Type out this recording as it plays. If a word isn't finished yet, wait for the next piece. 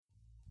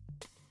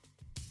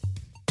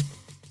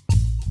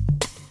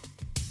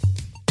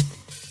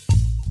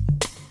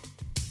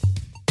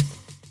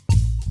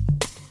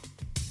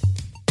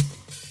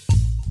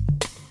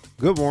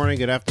Good morning,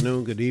 good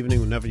afternoon, good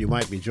evening, whenever you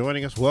might be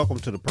joining us. Welcome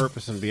to the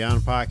Purpose and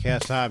Beyond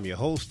podcast. I'm your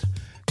host,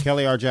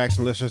 Kelly R.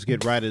 Jackson. Let's just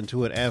get right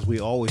into it as we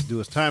always do.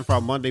 It's time for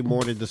our Monday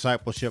morning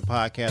discipleship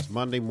podcast,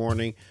 Monday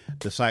morning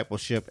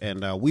discipleship.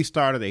 And we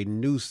started a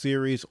new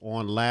series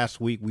on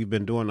last week. We've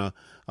been doing a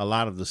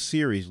lot of the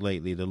series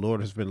lately. The Lord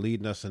has been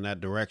leading us in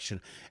that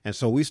direction. And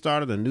so we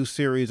started a new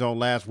series on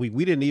last week.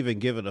 We didn't even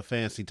give it a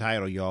fancy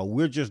title, y'all.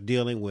 We're just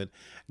dealing with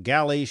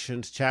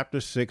Galatians chapter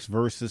 6,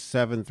 verses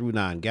 7 through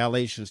 9.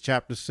 Galatians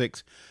chapter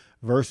 6,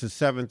 verses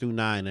 7 through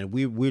 9. And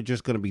we're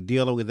just going to be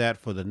dealing with that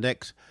for the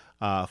next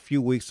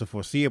few weeks, the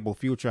foreseeable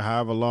future,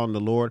 however long the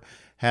Lord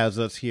has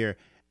us here.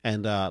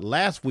 And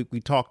last week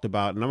we talked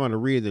about, and I'm going to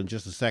read it in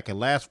just a second.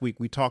 Last week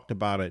we talked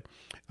about it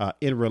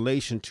in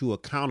relation to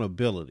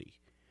accountability.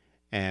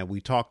 And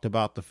we talked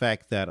about the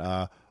fact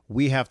that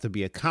we have to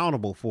be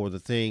accountable for the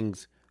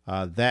things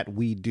that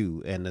we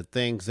do and the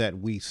things that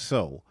we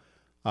sow.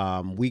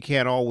 We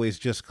can't always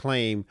just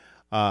claim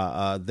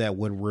that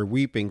when we're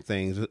reaping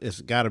things,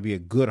 it's got to be a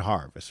good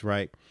harvest,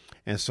 right?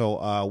 And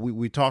so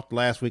we talked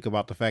last week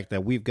about the fact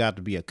that we've got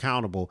to be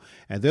accountable.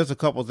 And there's a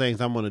couple of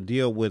things I'm going to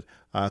deal with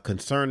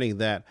concerning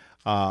that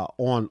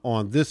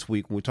on this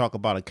week when we talk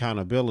about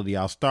accountability.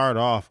 I'll start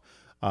off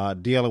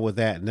dealing with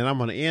that, and then I'm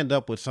going to end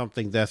up with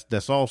something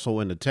that's also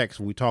in the text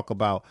when we talk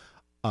about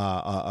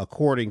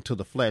according to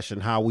the flesh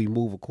and how we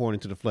move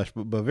according to the flesh.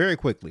 But very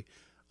quickly,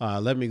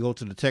 let me go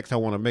to the text. I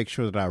want to make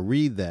sure that I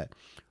read that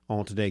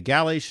on today.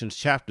 Galatians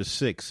chapter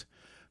 6,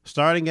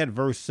 starting at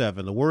verse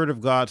 7, the word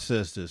of God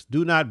says this: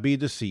 "Do not be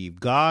deceived.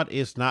 God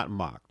is not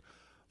mocked.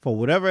 For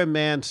whatever a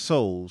man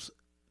sows,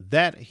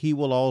 that he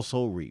will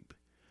also reap."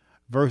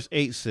 Verse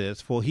 8 says,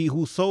 "For he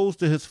who sows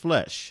to his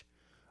flesh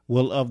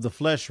will of the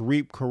flesh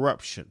reap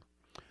corruption.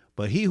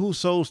 But he who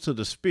sows to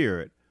the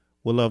Spirit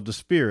will of the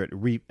Spirit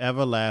reap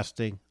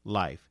everlasting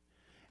life."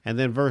 And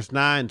then verse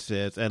 9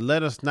 says, "And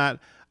let us not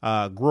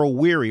grow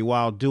weary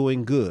while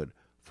doing good,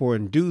 for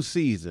in due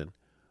season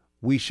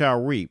we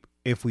shall reap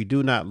if we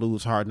do not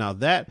lose heart." Now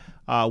that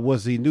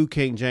was the New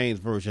King James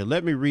Version.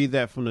 Let me read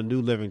that from the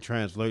New Living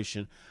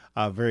Translation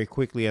very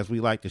quickly, as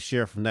we like to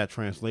share from that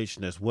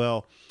translation as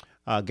well.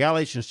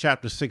 Galatians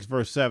chapter 6,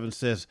 verse 7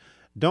 says,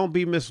 "Don't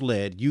be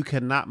misled. You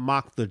cannot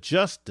mock the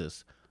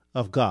justice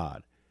of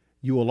God.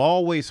 You will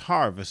always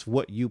harvest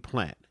what you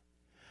plant.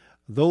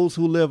 Those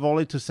who live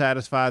only to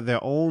satisfy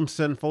their own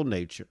sinful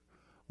nature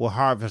will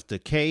harvest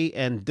decay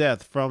and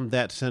death from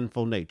that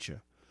sinful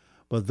nature.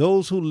 But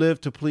those who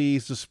live to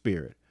please the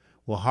Spirit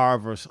will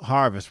harvest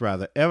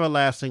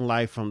everlasting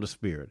life from the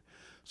Spirit.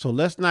 So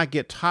let's not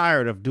get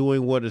tired of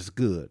doing what is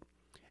good.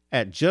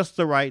 At just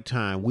the right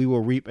time, we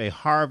will reap a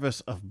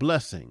harvest of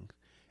blessing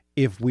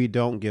if we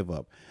don't give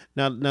up."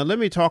 Now let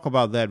me talk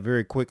about that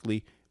very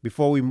quickly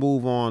before we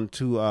move on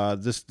to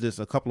this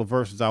a couple of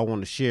verses I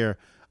want to share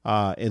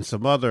in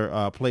some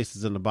other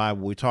places in the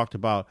Bible. We talked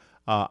about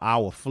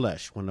our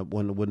flesh when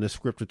the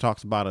scripture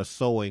talks about us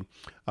sowing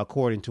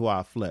according to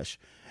our flesh.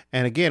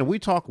 And again, we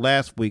talked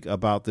last week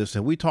about this,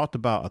 and we talked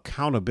about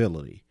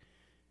accountability.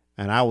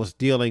 And I was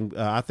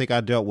I think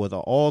I dealt with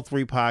all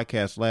three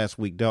podcasts last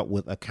week, dealt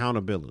with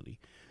accountability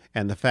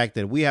and the fact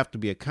that we have to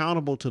be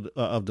accountable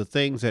of the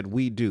things that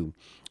we do.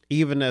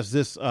 Even as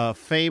this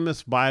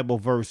famous Bible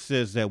verse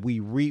says that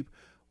we reap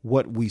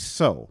what we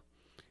sow.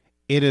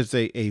 It is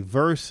a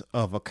verse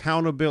of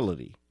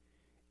accountability.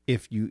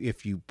 If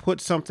you put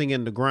something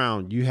in the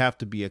ground, you have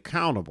to be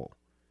accountable,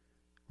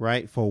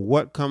 right, for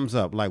what comes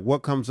up. Like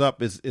what comes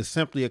up is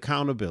simply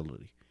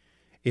accountability.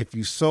 If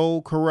you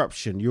sow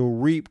corruption, you'll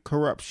reap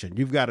corruption.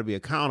 You've got to be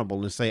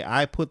accountable and say,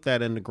 I put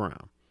that in the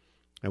ground.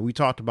 And we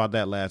talked about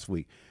that last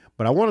week.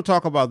 But I want to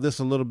talk about this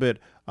a little bit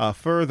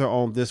further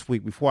on this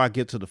week before I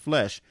get to the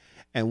flesh.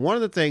 And one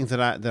of the things that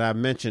I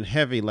mentioned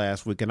heavy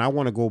last week, and I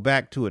want to go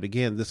back to it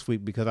again this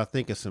week because I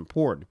think it's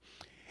important,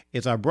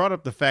 is I brought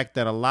up the fact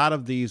that a lot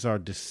of these are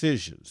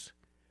decisions.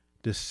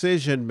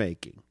 Decision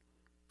making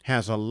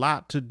has a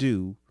lot to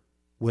do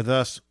with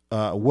us,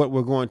 what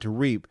we're going to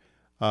reap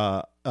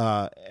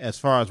as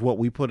far as what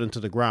we put into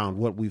the ground,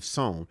 what we've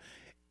sown.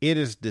 It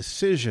is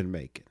decision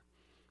making.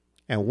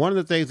 And one of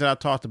the things that I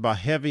talked about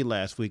heavy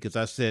last week is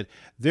I said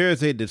there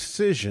is a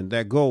decision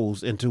that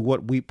goes into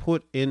what we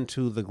put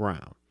into the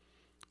ground.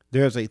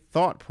 There's a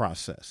thought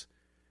process.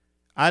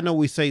 I know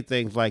we say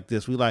things like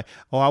this. We like,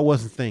 oh, I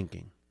wasn't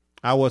thinking.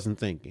 I wasn't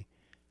thinking.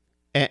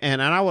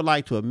 And I would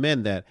like to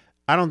amend that.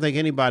 I don't think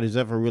anybody's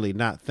ever really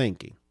not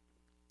thinking.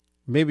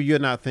 Maybe you're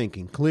not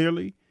thinking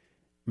clearly.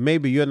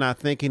 Maybe you're not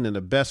thinking in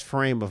the best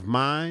frame of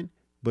mind,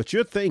 but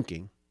you're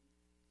thinking.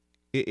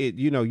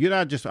 You're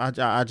not just,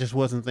 I just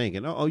wasn't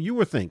thinking. Oh, you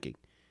were thinking.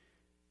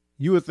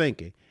 You were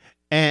thinking.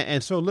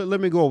 And so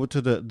let me go over to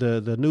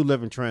the New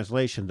Living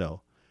Translation,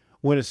 though.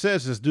 When it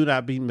says this, "Do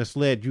not be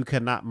misled. You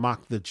cannot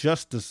mock the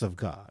justice of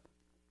God."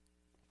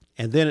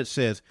 And then it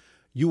says,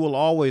 "You will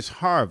always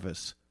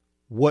harvest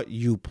what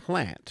you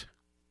plant."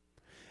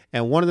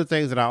 And one of the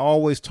things that I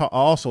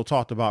also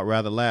talked about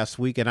last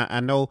week, and I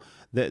know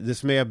that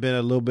this may have been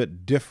a little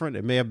bit different.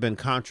 It may have been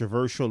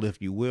controversial,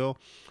 if you will.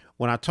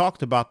 when I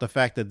talked about the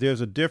fact that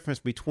there's a difference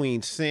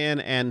between sin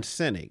and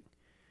sinning.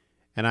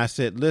 And I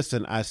said,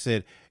 listen, I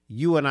said,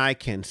 you and I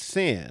can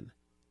sin,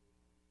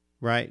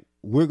 right?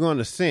 We're going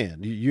to sin.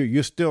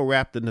 You're still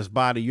wrapped in this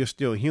body. You're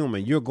still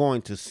human. You're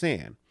going to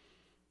sin.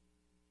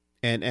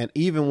 And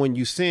even when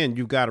you sin,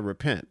 you've got to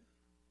repent,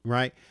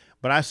 right?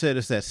 But I said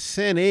it's that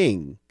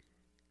sinning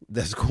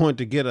that's going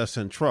to get us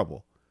in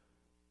trouble.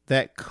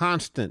 That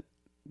constant,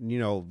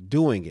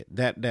 doing it,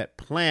 that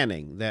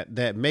planning,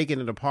 that making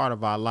it a part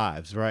of our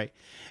lives, right?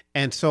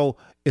 And so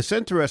it's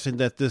interesting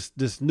that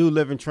this New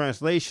Living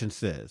Translation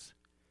says,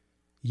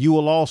 you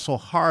will also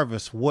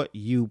harvest what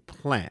you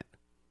plant,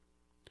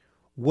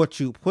 what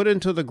you put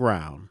into the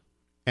ground,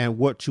 and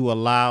what you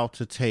allow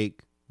to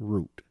take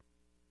root.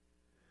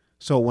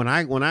 So when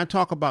I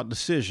talk about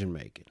decision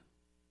making,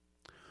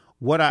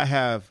 what I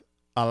have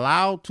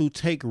allowed to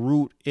take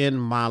root in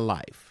my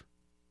life,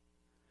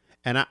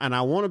 and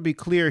I want to be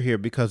clear here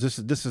because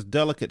this is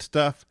delicate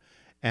stuff,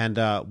 and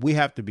we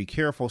have to be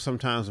careful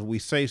sometimes when we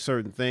say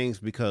certain things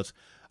because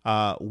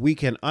we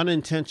can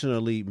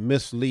unintentionally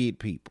mislead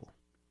people.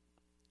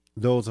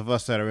 Those of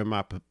us that are in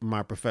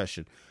my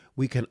profession,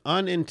 we can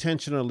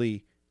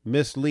unintentionally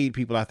mislead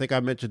people. I think I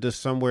mentioned this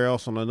somewhere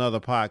else on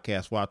another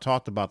podcast where I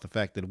talked about the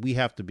fact that we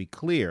have to be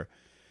clear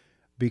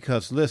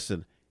because,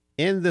 listen,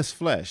 in this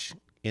flesh,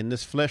 in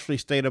this fleshly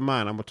state of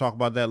mind, I'm going to talk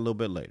about that a little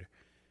bit later.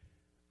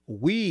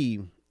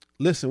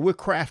 We're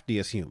crafty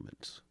as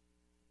humans.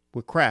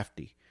 We're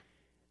crafty.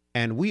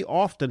 And we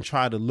often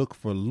try to look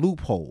for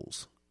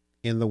loopholes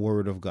in the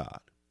Word of God.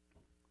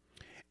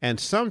 And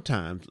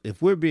sometimes,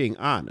 if we're being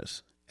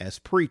honest, as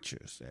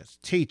preachers, as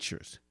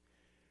teachers,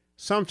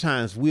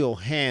 sometimes we'll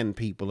hand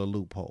people a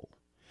loophole.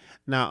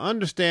 Now,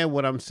 understand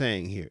what I'm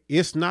saying here.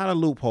 It's not a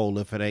loophole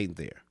if it ain't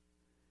there,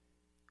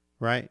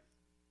 right?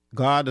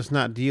 God does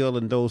not deal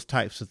in those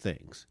types of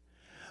things.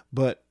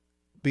 But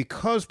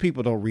because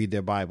people don't read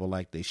their Bible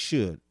like they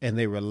should, and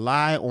they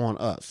rely on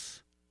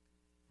us,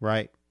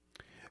 right?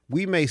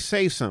 We may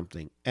say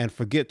something and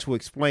forget to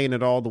explain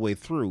it all the way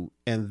through,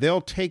 and they'll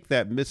take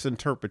that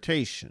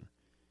misinterpretation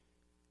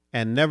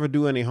and never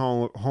do any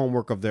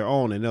homework of their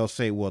own. And they'll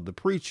say, well, the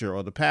preacher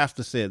or the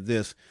pastor said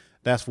this,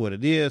 that's what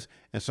it is.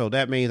 And so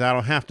that means I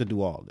don't have to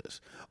do all this.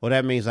 Or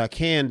that means I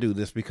can do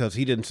this because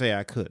he didn't say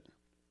I couldn't.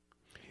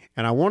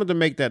 And I wanted to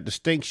make that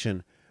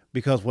distinction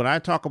because when I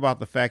talk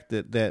about the fact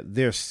that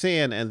there's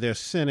sin and there's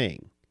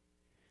sinning,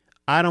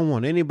 I don't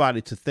want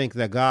anybody to think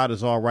that God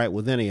is all right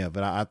with any of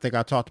it. I think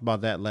I talked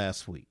about that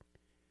last week.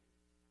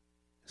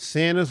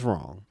 Sin is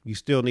wrong. You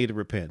still need to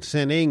repent.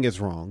 Sinning is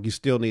wrong. You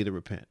still need to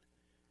repent.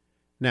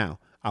 Now,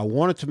 I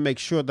wanted to make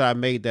sure that I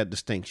made that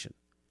distinction.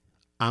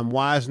 I'm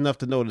wise enough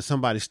to know that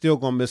somebody's still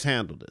going to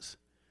mishandle this,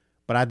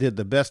 but I did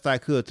the best I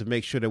could to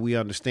make sure that we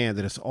understand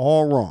that it's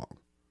all wrong.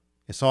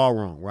 It's all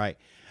wrong, right?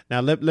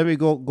 Now, let me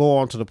go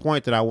on to the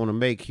point that I want to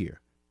make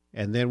here,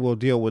 and then we'll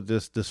deal with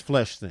this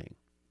flesh thing.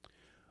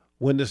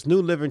 When this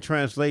New Living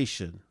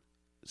Translation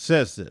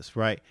says this,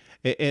 right?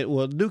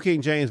 New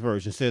King James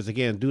Version says,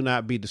 again, do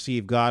not be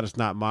deceived. God is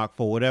not mocked,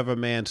 for whatever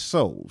man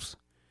sows.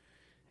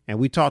 And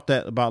we talked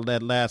about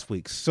that last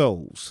week.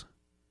 Sows,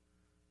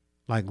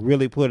 like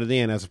really put it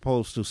in as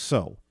opposed to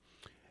sow.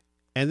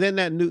 And then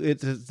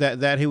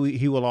that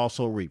he will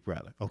also reap,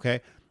 rather. Okay.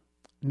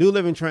 New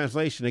Living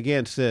Translation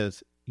again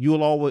says you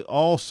will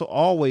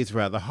always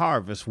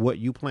harvest what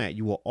you plant.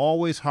 You will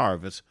always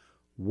harvest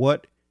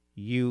what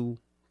you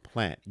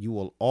plant. You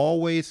will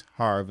always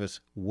harvest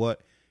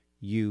what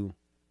you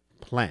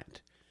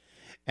plant.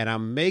 And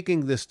I'm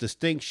making this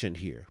distinction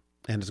here.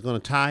 And it's going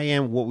to tie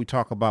in what we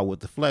talk about with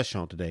the flesh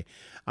on today.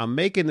 I'm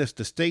making this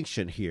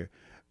distinction here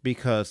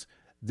because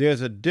there's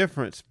a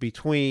difference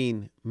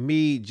between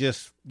me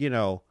just,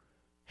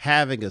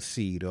 having a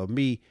seed or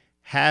me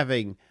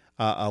having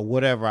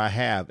whatever I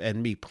have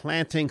and me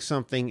planting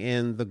something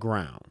in the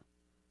ground.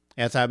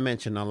 As I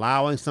mentioned,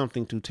 allowing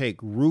something to take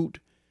root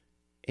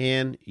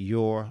in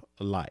your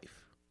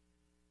life,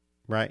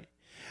 right?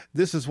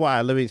 This is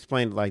why, let me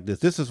explain it like this.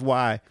 This is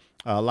why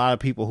a lot of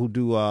people who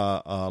do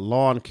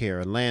lawn care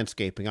and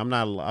landscaping, I'm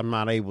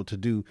not able to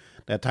do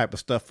that type of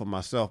stuff for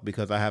myself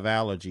because I have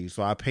allergies.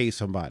 So I pay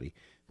somebody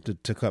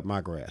to cut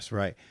my grass,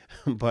 right?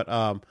 But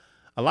a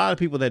lot of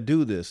people that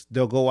do this,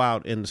 they'll go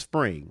out in the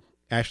spring.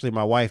 Actually,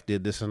 my wife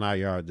did this in our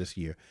yard this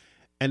year,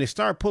 and they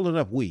start pulling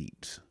up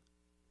weeds.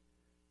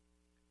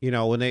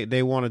 When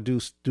they want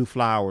to do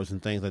flowers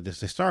and things like this,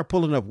 they start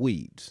pulling up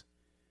weeds.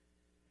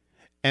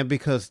 And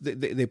because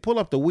they pull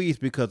up the weeds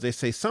because they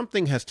say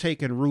something has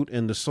taken root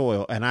in the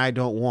soil and I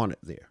don't want it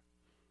there.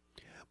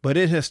 But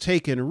it has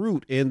taken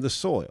root in the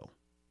soil.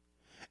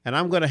 And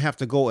I'm going to have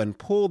to go and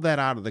pull that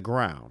out of the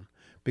ground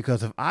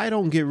because if I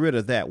don't get rid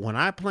of that, when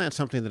I plant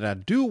something that I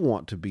do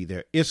want to be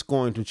there, it's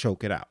going to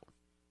choke it out.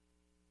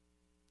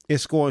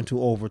 It's going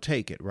to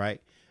overtake it,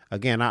 right?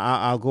 Again,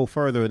 I'll go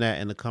further in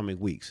that in the coming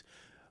weeks.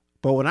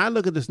 But when I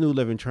look at this New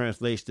Living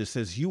Translation, it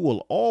says you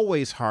will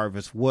always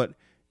harvest what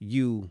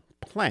you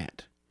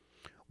plant,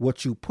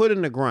 what you put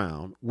in the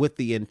ground with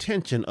the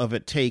intention of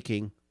it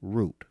taking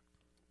root.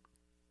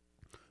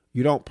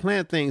 You don't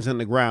plant things in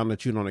the ground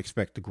that you don't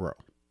expect to grow.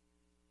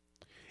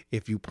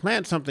 If you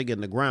plant something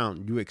in the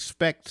ground, you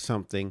expect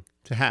something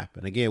to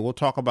happen. Again, we'll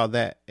talk about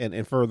that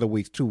in further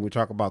weeks too. We'll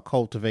talk about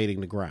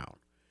cultivating the ground,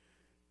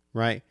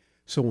 right?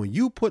 So when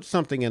you put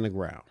something in the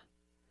ground,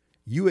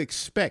 you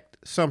expect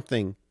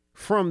something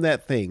from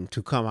that thing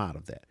to come out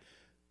of that.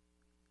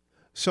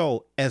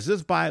 So as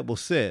this Bible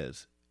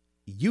says,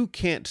 you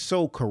can't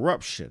sow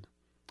corruption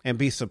and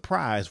be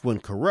surprised when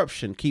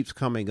corruption keeps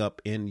coming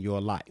up in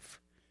your life.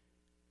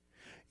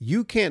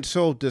 You can't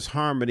sow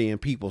disharmony in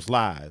people's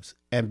lives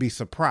and be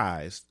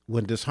surprised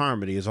when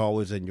disharmony is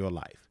always in your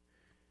life.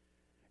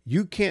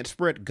 You can't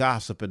spread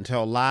gossip and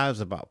tell lies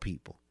about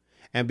people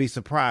and be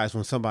surprised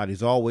when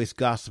somebody's always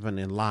gossiping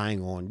and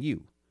lying on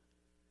you.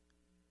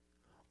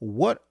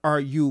 What are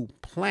you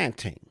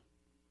planting?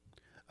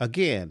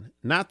 Again,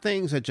 not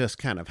things that just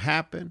kind of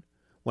happen.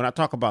 When I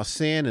talk about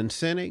sin and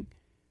sinning,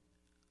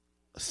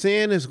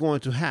 sin is going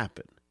to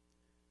happen.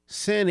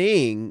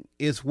 Sinning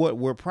is what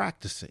we're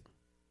practicing.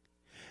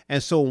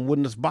 And so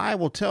when this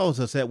Bible tells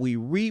us that we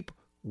reap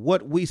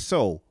what we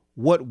sow,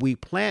 what we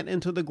plant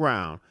into the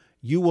ground,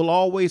 you will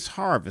always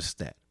harvest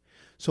that.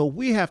 So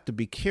we have to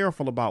be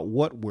careful about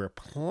what we're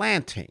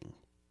planting.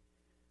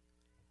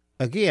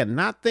 Again,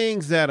 not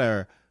things that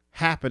are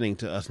happening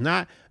to us,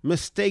 not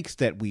mistakes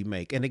that we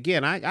make. And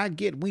again, I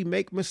get we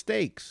make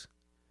mistakes.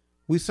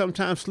 We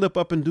sometimes slip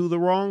up and do the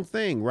wrong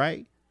thing,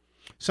 right?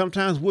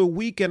 Sometimes we're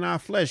weak in our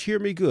flesh. Hear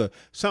me good.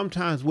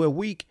 Sometimes we're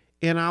weak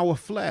in our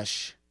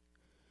flesh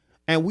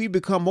and we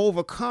become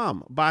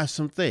overcome by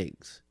some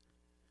things,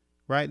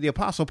 right? The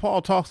Apostle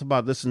Paul talks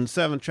about this in the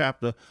 7th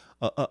chapter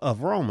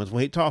of Romans,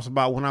 when he talks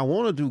about when I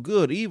want to do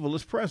good, evil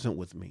is present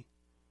with me.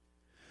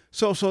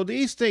 So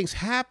these things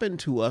happen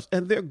to us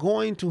and they're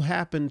going to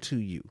happen to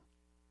you.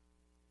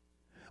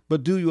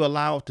 But do you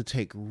allow it to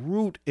take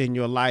root in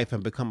your life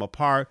and become a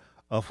part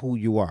of who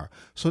you are?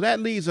 So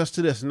that leads us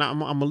to this. Now I'm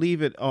going to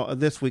leave it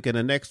this week in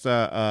the next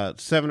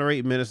 7 or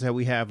 8 minutes that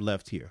we have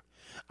left here.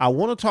 I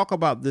want to talk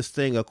about this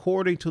thing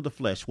according to the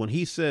flesh. When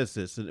he says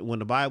this, when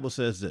the Bible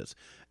says this,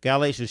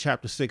 Galatians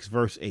chapter 6,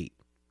 verse 8,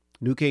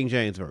 New King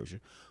James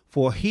Version,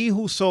 for he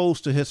who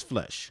sows to his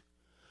flesh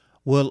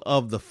will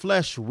of the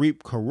flesh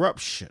reap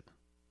corruption,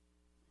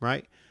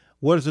 right?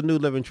 What does the New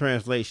Living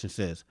Translation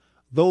says?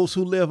 Those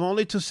who live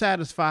only to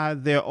satisfy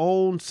their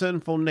own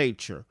sinful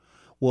nature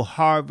will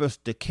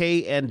harvest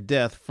decay and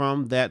death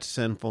from that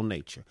sinful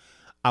nature.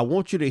 I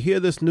want you to hear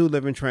this New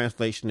Living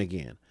Translation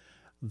again.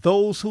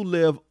 Those who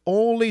live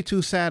only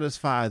to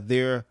satisfy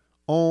their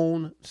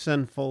own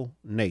sinful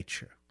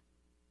nature.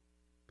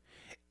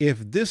 If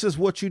this is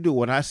what you do,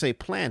 when I say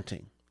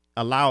planting,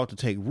 allow it to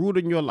take root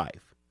in your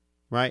life,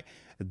 right?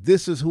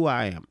 This is who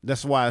I am.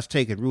 That's why it's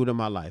taking root in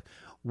my life.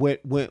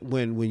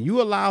 When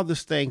you allow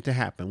this thing to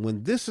happen,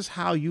 when this is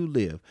how you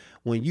live,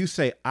 when you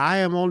say, I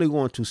am only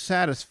going to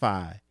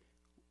satisfy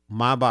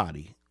my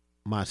body,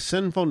 my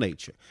sinful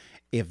nature,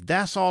 if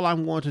that's all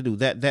I'm going to do,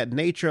 that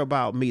nature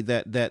about me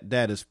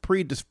that is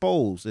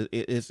predisposed,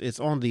 it's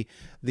on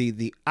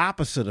the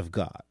opposite of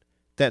God,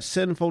 that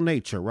sinful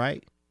nature,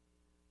 right?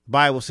 The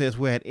Bible says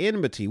we're at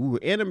enmity. We were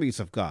enemies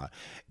of God.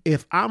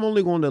 If I'm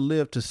only going to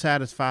live to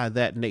satisfy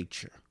that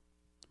nature,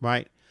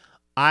 right,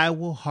 I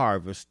will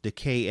harvest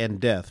decay and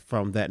death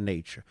from that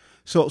nature.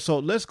 So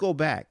let's go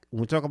back.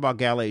 When we talk about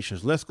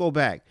Galatians, let's go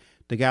back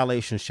to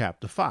Galatians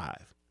chapter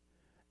 5.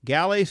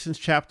 Galatians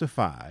chapter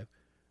 5.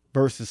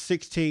 Verses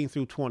 16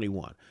 through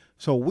 21.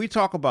 So we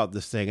talk about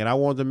this thing, and I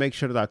wanted to make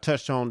sure that I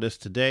touched on this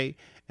today.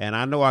 And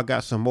I know I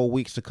got some more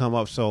weeks to come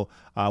up, so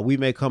we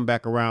may come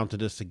back around to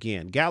this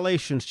again.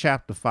 Galatians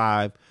chapter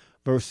 5,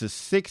 verses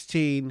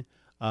 16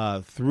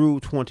 through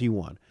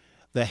 21.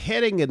 The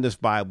heading in this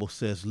Bible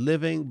says,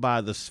 living by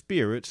the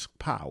Spirit's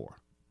power.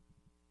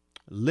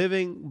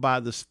 Living by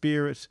the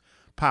Spirit's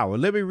power.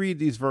 Let me read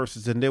these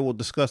verses, and then we'll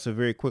discuss it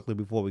very quickly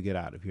before we get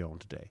out of here on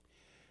today.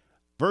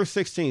 Verse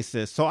 16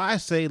 says, so I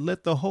say,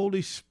 let the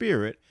Holy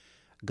Spirit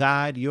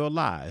guide your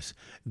lives.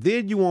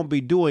 Then you won't be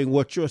doing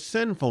what your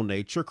sinful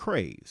nature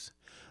craves.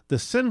 The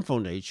sinful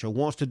nature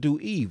wants to do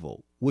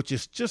evil, which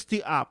is just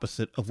the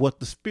opposite of what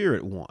the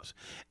Spirit wants.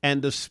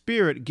 And the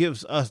Spirit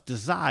gives us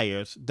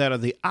desires that are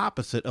the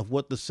opposite of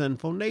what the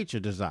sinful nature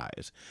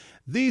desires.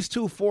 These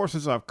two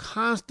forces are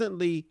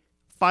constantly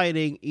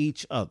fighting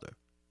each other.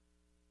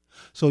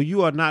 So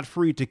you are not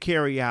free to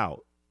carry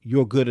out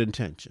your good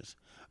intentions.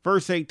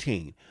 Verse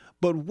 18,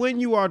 but when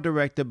you are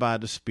directed by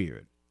the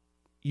Spirit,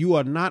 you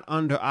are not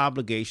under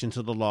obligation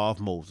to the law of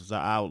Moses.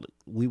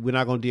 We're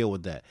not going to deal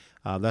with that.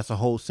 That's a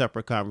whole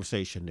separate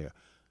conversation there.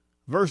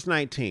 Verse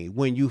 19,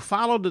 when you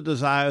follow the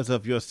desires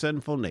of your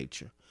sinful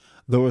nature,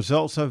 the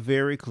results are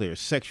very clear.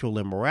 Sexual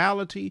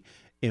immorality,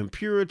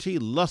 impurity,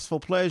 lustful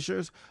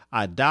pleasures,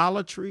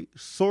 idolatry,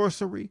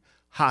 sorcery,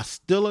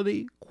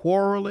 hostility,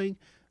 quarreling,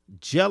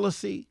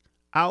 jealousy,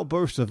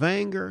 outbursts of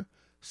anger,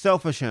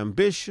 selfish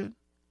ambition,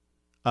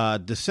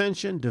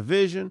 dissension,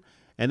 division.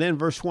 And then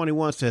verse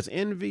 21 says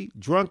envy,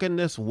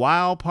 drunkenness,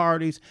 wild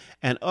parties,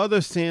 and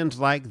other sins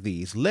like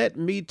these. Let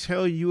me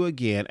tell you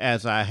again,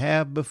 as I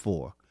have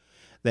before,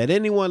 that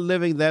anyone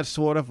living that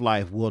sort of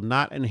life will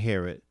not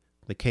inherit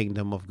the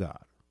kingdom of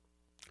God.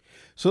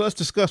 So let's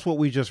discuss what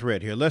we just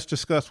read here. Let's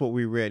discuss what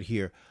we read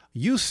here.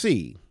 You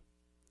see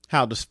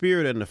how the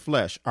spirit and the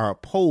flesh are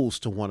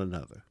opposed to one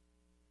another,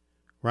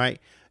 right?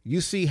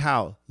 You see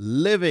how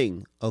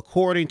living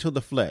according to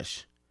the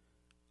flesh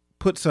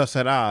puts us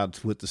at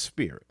odds with the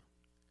spirit.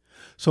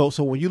 So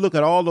when you look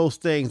at all those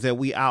things that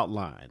we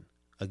outline,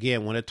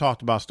 again, when it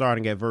talked about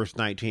starting at verse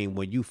 19,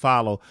 when you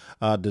follow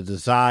the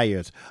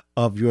desires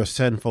of your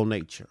sinful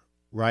nature,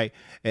 right?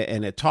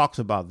 And it talks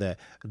about that.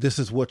 This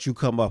is what you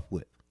come up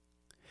with.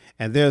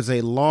 And there's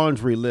a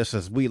laundry list,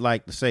 as we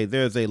like to say,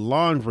 there's a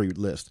laundry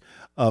list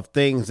of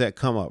things that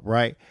come up,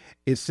 right?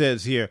 It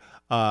says here,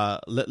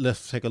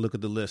 let's take a look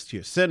at the list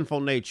here.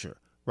 Sinful nature,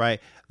 right?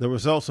 The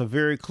results are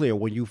very clear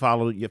when you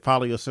follow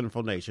your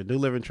sinful nature. New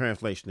Living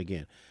Translation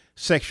again.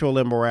 Sexual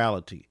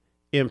immorality,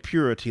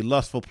 impurity,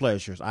 lustful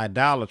pleasures,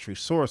 idolatry,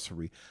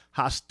 sorcery,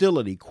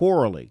 hostility,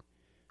 quarreling,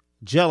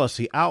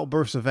 jealousy,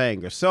 outbursts of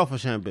anger,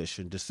 selfish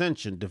ambition,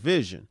 dissension,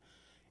 division,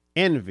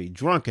 envy,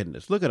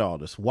 drunkenness. Look at all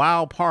this.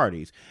 Wild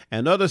parties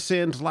and other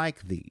sins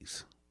like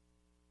these.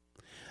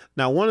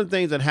 Now, one of the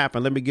things that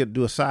happen, let me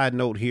do a side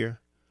note here.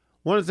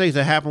 One of the things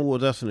that happen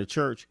with us in the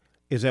church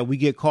is that we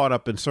get caught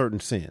up in certain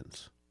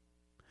sins.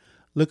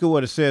 Look at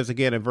what it says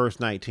again in verse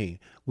 19.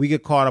 We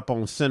get caught up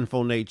on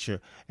sinful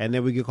nature, and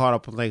then we get caught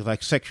up on things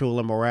like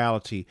sexual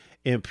immorality,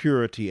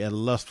 impurity, and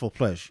lustful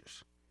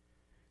pleasures.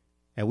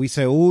 And we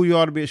say, oh, you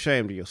ought to be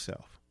ashamed of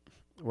yourself,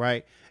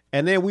 right?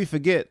 And then we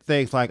forget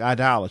things like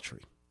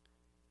idolatry.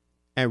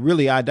 And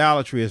really,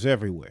 idolatry is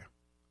everywhere.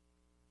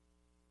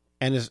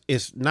 And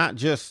it's not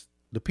just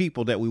the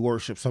people that we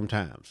worship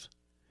sometimes.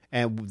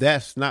 And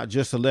that's not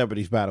just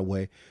celebrities, by the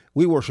way.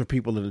 We worship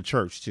people in the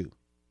church, too.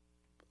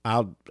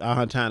 I'll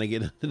have time to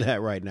get into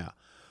that right now.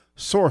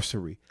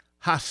 Sorcery,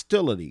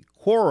 hostility,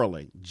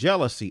 quarreling,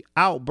 jealousy,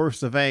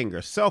 outbursts of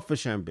anger,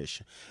 selfish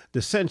ambition,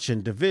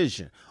 dissension,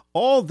 division.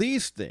 All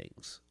these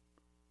things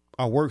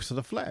are works of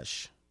the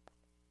flesh.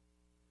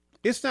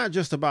 It's not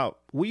just about,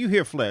 when you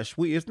hear flesh,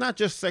 it's not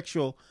just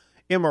sexual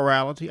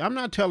immorality. I'm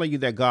not telling you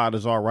that God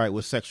is all right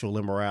with sexual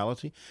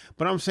immorality,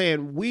 but I'm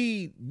saying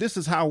this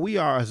is how we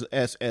are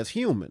as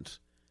humans.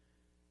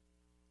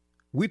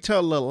 We tell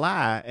a little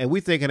lie and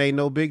we think it ain't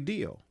no big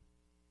deal.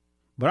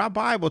 But our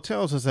Bible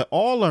tells us that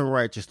all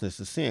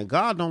unrighteousness is sin.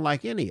 God don't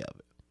like any of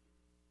it.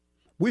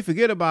 We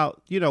forget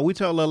about, we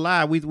tell a little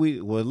lie.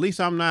 Well, at least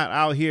I'm not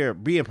out here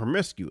being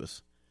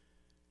promiscuous.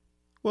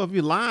 Well, if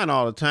you're lying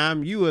all the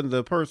time, you and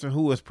the person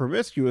who is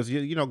promiscuous,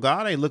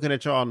 God ain't looking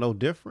at y'all no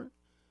different.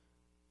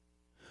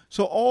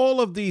 So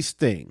all of these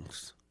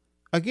things,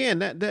 again,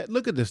 that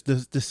look at this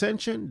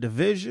dissension,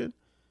 division.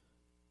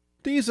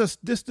 This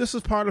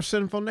is part of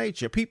sinful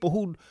nature. People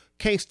who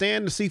can't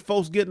stand to see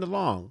folks getting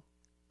along.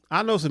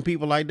 I know some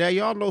people like that.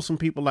 Y'all know some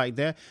people like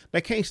that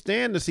can't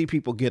stand to see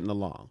people getting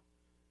along.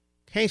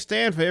 Can't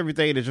stand for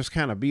everything to just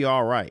kind of be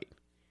all right.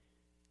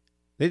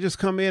 They just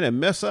come in and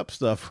mess up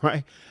stuff,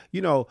 right?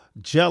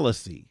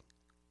 Jealousy.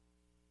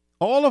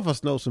 All of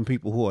us know some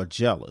people who are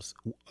jealous.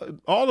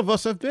 All of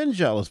us have been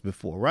jealous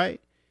before, right?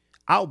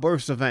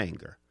 Outbursts of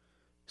anger,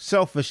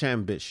 selfish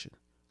ambition.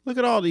 Look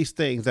at all these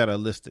things that are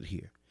listed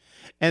here.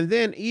 And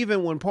then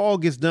even when Paul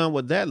gets done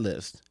with that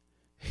list,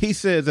 he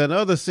says, and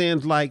other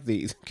sins like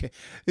these. Okay.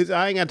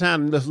 I ain't got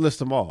time to just list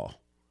them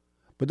all.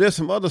 But there's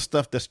some other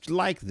stuff that's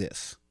like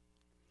this.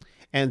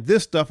 And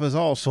this stuff is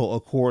also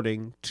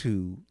according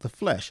to the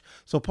flesh.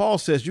 So Paul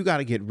says you got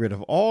to get rid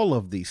of all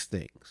of these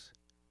things.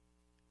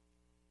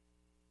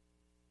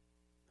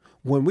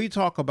 When we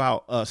talk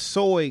about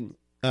sowing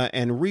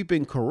and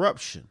reaping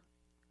corruption,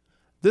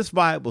 this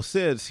Bible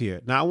says here.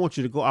 Now I want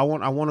you to go. I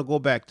want to go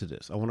back to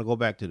this. I want to go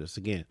back to this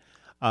again.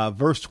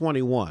 Verse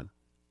 21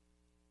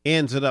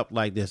 ends it up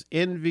like this: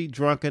 envy,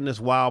 drunkenness,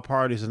 wild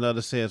parties, and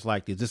other sins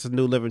like these. This is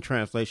New Living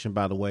Translation,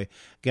 by the way.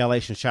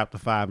 Galatians chapter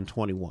 5 and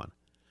 21.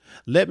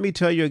 Let me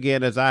tell you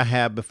again, as I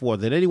have before,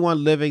 that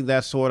anyone living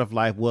that sort of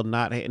life will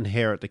not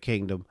inherit the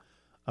kingdom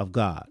of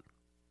God.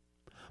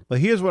 But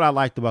here's what I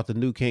liked about the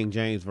New King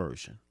James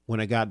Version when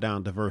it got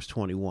down to verse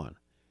 21.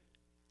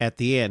 At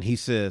the end, he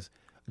says,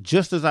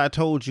 just as I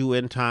told you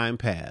in time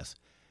past,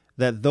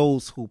 that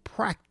those who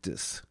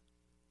practice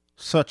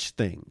such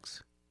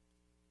things,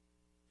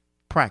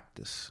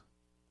 practice.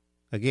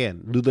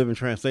 Again, New Living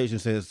Translation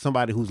says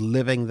somebody who's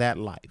living that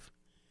life.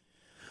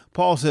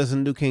 Paul says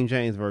in New King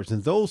James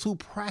Version, those who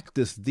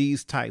practice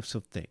these types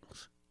of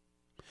things.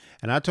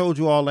 And I told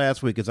you all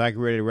last week as I get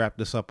ready to wrap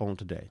this up on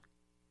today,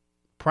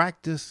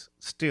 practice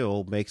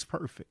still makes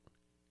perfect.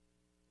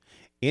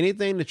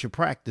 Anything that you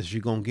practice,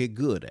 you're going to get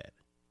good at.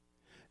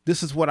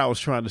 This is what I was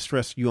trying to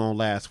stress you on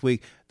last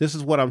week. This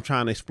is what I'm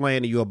trying to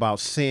explain to you about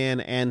sin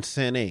and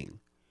sinning,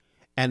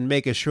 and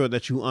making sure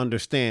that you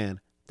understand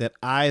that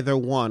either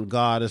one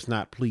God is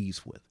not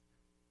pleased with.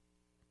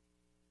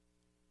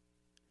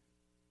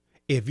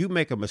 If you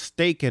make a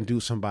mistake and do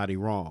somebody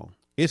wrong,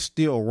 it's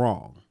still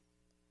wrong.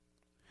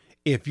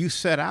 If you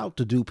set out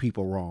to do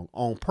people wrong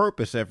on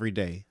purpose every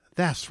day,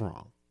 that's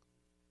wrong.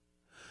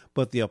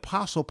 But the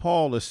Apostle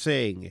Paul is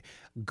saying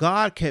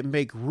God can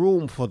make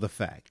room for the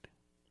fact.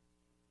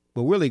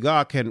 But really,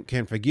 God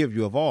can forgive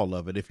you of all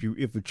of it if you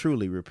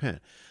truly repent.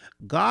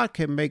 God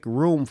can make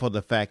room for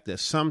the fact that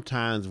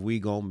sometimes we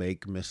gonna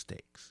make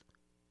mistakes.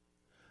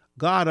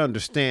 God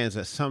understands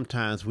that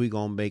sometimes we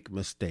gonna make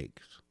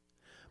mistakes.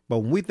 But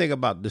when we think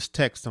about this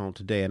text on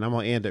today, and I'm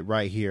going to end it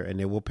right here, and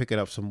then we'll pick it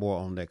up some more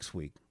on next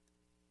week.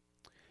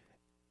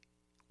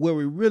 Where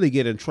we really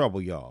get in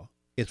trouble, y'all,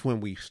 is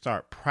when we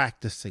start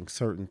practicing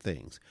certain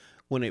things,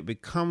 when it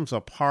becomes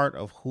a part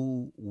of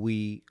who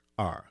we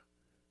are.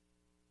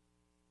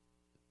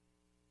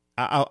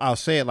 I'll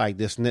say it like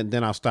this, and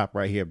then I'll stop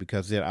right here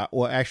because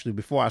actually,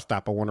 before I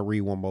stop, I want to read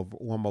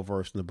one more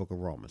verse in the book of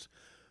Romans.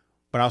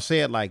 But I'll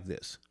say it like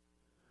this.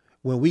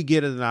 When we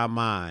get it in our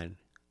mind,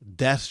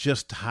 that's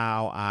just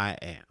how I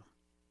am.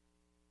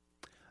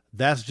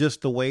 That's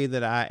just the way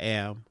that I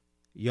am.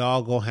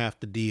 Y'all gonna have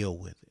to deal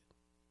with it.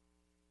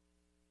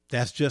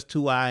 That's just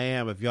who I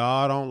am. If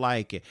y'all don't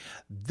like it,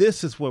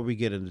 this is where we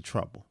get into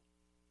trouble.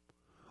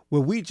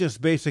 Where we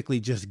just basically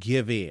just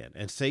give in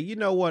and say, you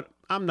know what?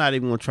 I'm not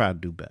even gonna try to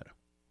do better.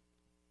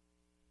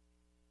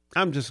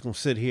 I'm just going to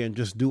sit here and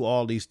just do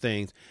all these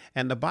things.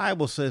 And the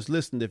Bible says,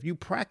 listen, if you're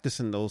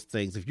practicing those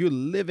things, if you're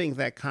living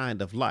that kind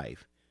of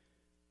life,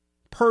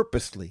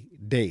 purposely,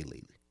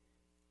 daily,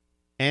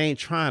 and ain't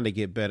trying to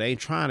get better, ain't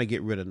trying to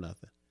get rid of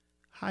nothing,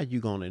 how you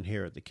going to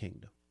inherit the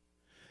kingdom?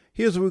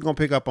 Here's what we're going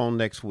to pick up on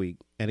next week.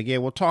 And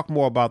again, we'll talk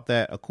more about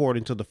that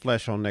according to the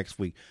flesh on next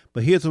week.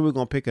 But here's where we're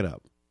going to pick it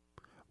up.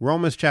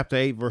 Romans chapter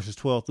 8, verses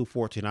 12 through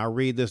 14. I'll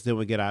read this, then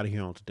we'll get out of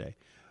here on today.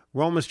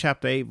 Romans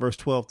chapter 8, verse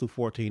 12 through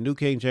 14. New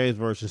King James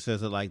Version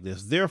says it like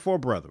this. Therefore,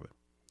 brethren,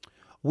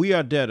 we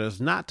are debtors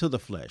not to the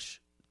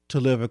flesh, to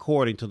live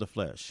according to the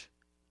flesh.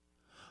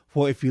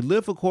 For if you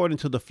live according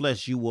to the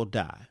flesh, you will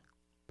die.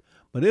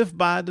 But if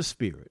by the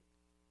Spirit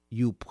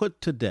you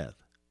put to death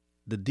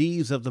the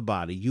deeds of the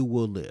body, you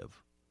will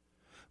live.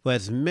 For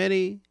as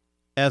many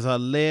as are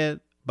led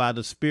by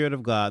the Spirit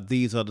of God,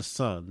 these are the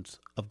sons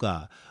of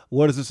God.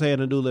 What does it say in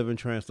the New Living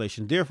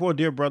Translation? Therefore,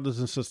 dear brothers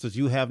and sisters,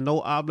 you have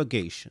no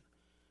obligation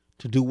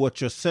to do what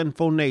your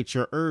sinful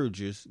nature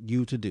urges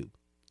you to do.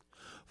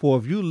 For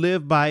if you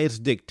live by its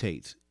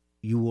dictates,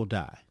 you will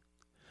die.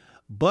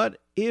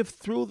 But if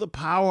through the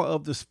power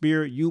of the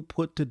Spirit you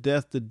put to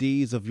death the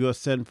deeds of your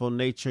sinful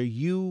nature,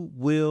 you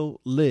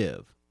will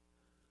live.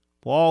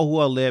 For all who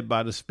are led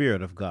by the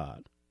Spirit of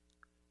God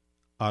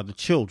are the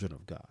children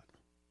of God.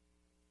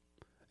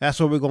 That's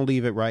where we're going to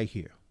leave it right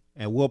here.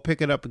 And we'll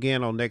pick it up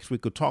again on next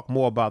week. We'll talk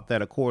more about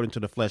that according to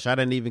the flesh. I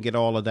didn't even get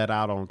all of that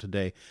out on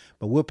today,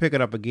 but we'll pick it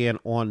up again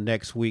on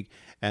next week,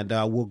 and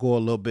we'll go a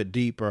little bit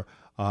deeper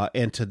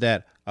into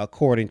that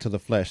according to the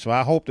flesh. So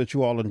I hope that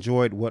you all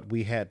enjoyed what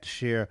we had to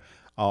share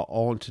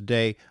on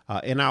today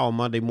in our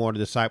Monday morning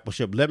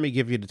discipleship. Let me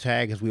give you the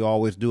tag as we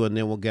always do, and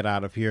then we'll get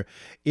out of here.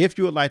 If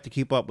you would like to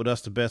keep up with us,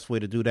 the best way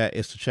to do that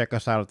is to check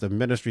us out at the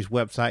ministry's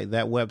website.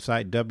 That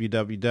website,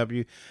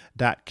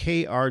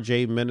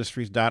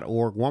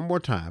 www.krjministries.org. One more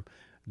time,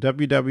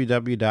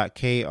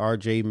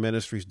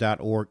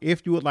 www.krjministries.org.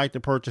 If you would like to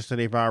purchase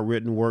any of our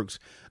written works,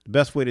 the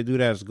best way to do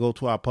that is go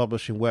to our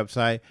publishing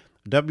website,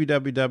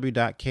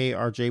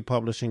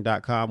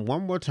 www.krjpublishing.com.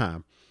 One more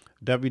time,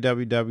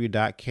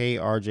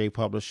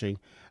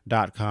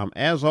 www.krjpublishing.com.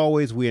 As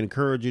always, we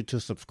encourage you to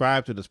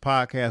subscribe to this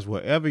podcast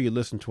wherever you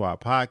listen to our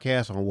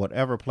podcast, on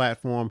whatever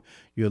platform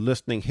you're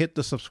listening. Hit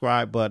the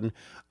subscribe button.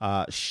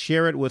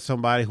 Share it with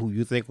somebody who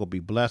you think will be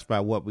blessed by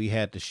what we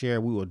had to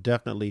share. We will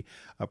definitely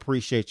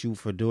appreciate you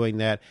for doing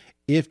that.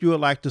 If you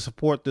would like to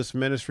support this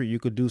ministry, you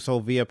could do so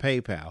via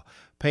PayPal,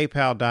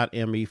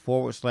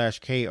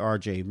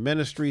 paypal.me/KRJ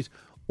Ministries.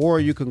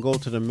 Or you can go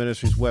to the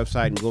ministry's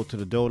website and go to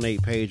the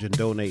donate page and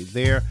donate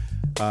there.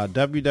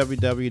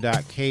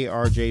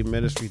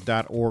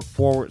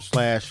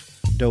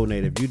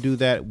 www.krjministries.org/donate. If you do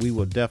that, we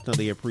will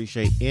definitely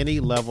appreciate any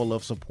level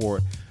of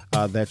support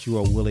that you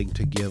are willing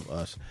to give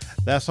us.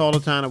 That's all the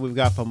time that we've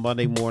got for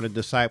Monday morning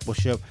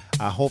discipleship.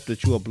 I hope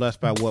that you are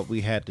blessed by what we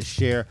had to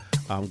share.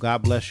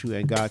 God bless you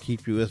and God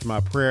keep you is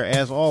my prayer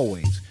as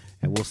always.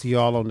 And we'll see you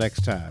all on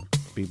next time.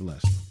 Be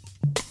blessed.